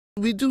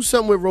We do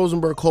something with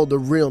Rosenberg called the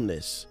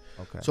realness.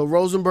 Okay. So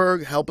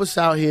Rosenberg, help us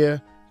out here.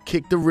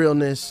 Kick the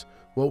realness.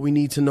 What we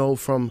need to know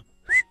from,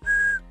 you know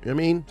what I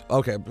mean?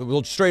 Okay,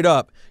 well, straight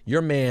up,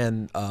 your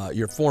man,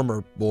 your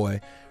former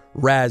boy,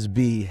 Raz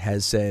B,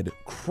 has said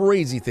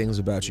crazy things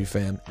about you,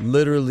 fam.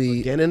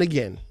 Literally, Again and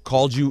again. he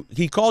called you a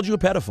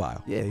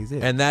pedophile. Yeah, he's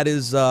it. And that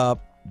is,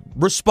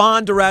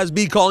 respond to Raz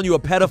B calling you a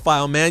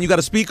pedophile, man. You got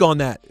to speak on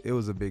that. It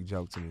was a big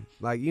joke to me.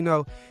 Like, you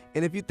know,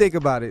 and if you think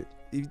about it,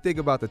 if you think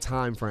about the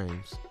time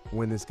frames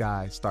when this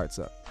guy starts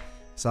up,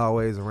 it's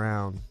always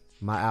around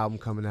my album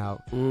coming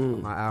out,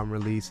 my album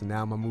release, and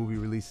now my movie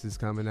release is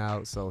coming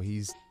out. So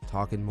he's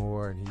talking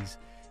more and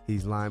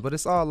he's lying, but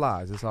it's all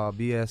lies. It's all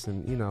BS.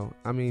 And you know,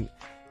 I mean,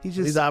 he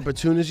just These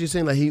opportunities you're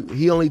saying, like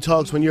he only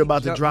talks when you're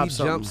about to drop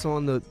something. He jumps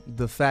on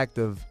the fact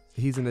of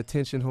he's an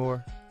attention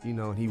whore. You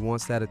know, he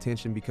wants that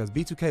attention because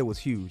B2K was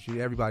huge.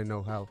 Everybody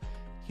know how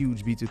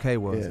huge B2K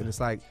was, Yeah. and it's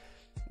like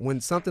when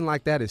something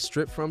like that is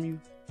stripped from you,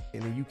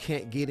 and then you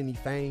can't get any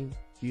fame.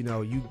 You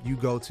know, you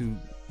go to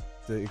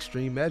the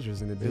extreme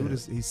measures, and the dude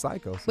he's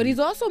psycho. So But he's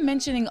also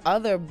mentioning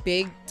other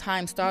big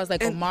time stars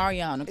like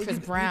Omarion or Chris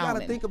Brown. You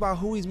gotta think about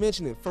who he's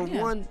mentioning. For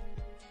one,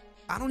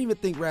 I don't even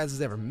think Raz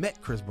has ever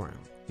met Chris Brown.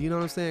 You know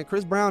what I'm saying?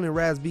 Chris Brown and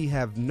Raz B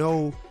have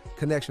no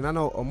connection. I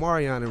know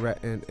Omarion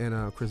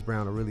and Chris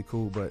Brown are really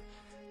cool, but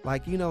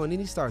like, you know, and then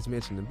he starts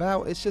mentioning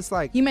about, it's just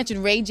like He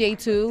mentioned Ray J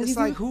too. it's He's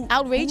like who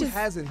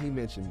hasn't he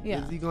mentioned?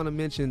 Yeah. Is he gonna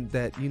mention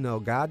that, you know,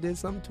 God did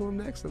something to him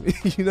next? I mean,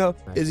 you know,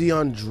 Is he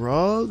on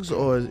drugs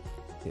or?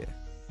 Yeah.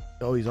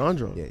 Oh, he's on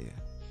drugs. Yeah.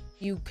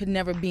 You could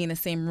never be in the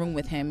same room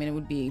with him and it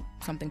would be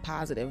something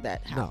positive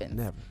that happens.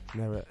 No,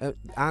 never.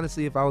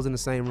 Honestly, if I was in the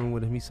same room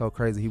with him, he's so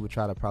crazy, he would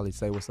try to probably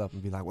say what's up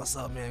and be like, "What's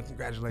up, man?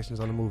 Congratulations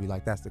on the movie."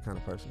 Like, that's the kind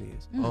of person he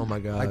is. Oh my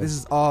God. Like, this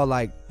is all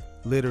like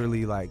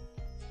literally like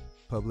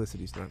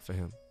publicity stunt for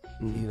him.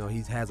 Mm. You know,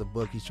 he has a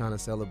book, he's trying to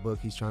sell a book,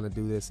 he's trying to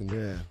do this and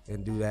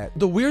do that.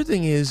 The weird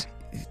thing is,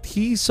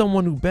 he's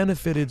someone who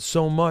benefited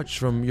so much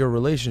from your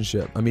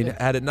relationship. I mean,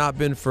 had it not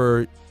been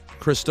for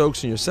Chris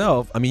Stokes and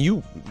yourself, I mean,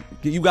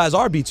 you guys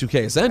are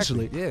B2K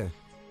essentially. Exactly, yeah.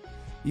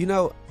 You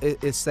know,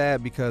 it's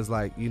sad because,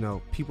 like, you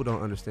know, people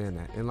don't understand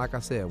that. And like I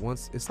said,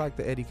 once it's like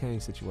the Eddie Kane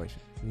situation.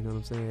 You know what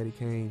I'm saying? Eddie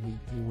Kane,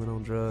 he went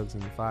on drugs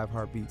and 5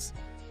 Heartbeats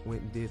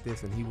went and did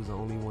this, and he was the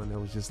only one that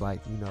was just like,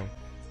 you know,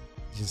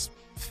 just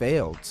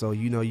failed. So,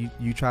 you know, you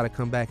try to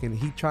come back, and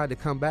he tried to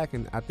come back,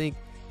 and I think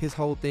his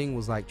whole thing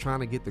was like trying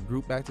to get the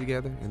group back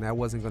together, and that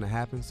wasn't going to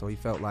happen. So he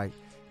felt like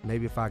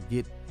maybe if I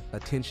get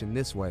attention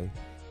this way,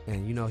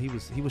 and you know, he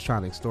was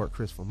trying to extort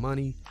Chris for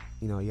money.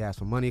 You know, he asked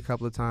for money a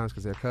couple of times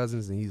because they're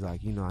cousins, and he's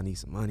like, you know, I need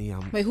some money.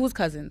 Wait, who's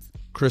cousins?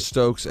 Chris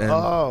Stokes and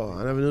Oh,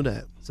 I never knew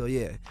that. So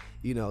yeah,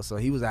 you know, so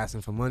he was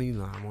asking for money. You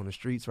know, I'm on the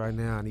streets right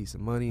now, I need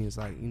some money. It's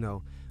like, you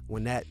know,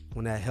 when that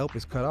help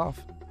is cut off,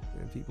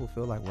 and people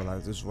feel like, well,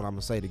 this is what I'm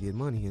gonna say to get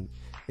money, and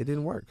it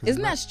didn't work.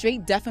 Isn't that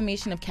straight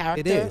defamation of character?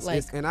 It is.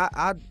 Like, And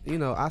I you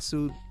know, I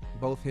sued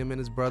both him and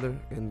his brother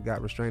and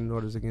got restraining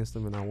orders against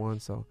them, and I won.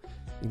 So,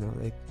 you know,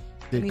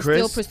 and he's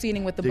still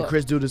proceeding with the book. Did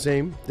Chris do the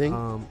same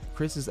thing?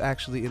 Chris is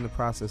actually in the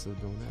process of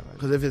doing that right now.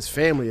 Because if it's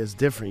family, it's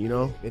different, you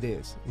know? It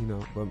is, you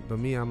know. But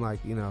me, I'm like,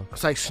 you know.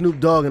 It's like Snoop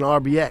Dogg and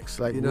RBX.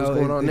 Like, You what's know,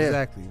 going on there?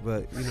 exactly.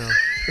 But, you know.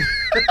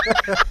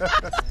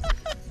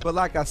 But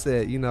like I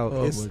said, you know,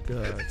 oh it's, my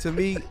God. to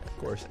me, Of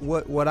course.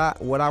 what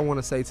I want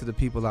to say to the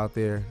people out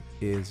there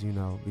is, you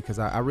know, because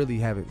I really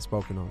haven't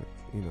spoken on it,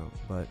 you know,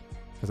 but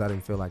because I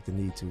didn't feel like the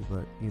need to.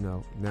 But, you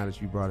know, now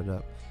that you brought it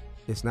up,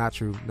 it's not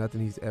true. Nothing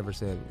he's ever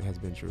said has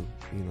been true.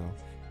 You know,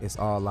 it's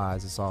all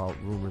lies, it's all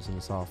rumors, and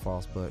it's all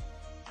false. But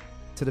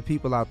to the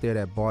people out there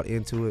that bought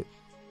into it,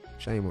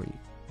 shame on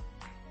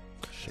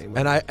you. Shame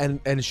And on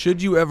and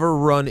should you ever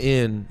run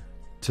in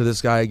to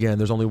this guy again,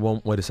 there's only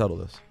one way to settle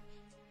this.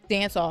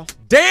 Dance off.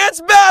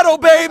 Dance battle,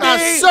 baby!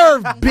 I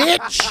serve,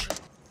 bitch!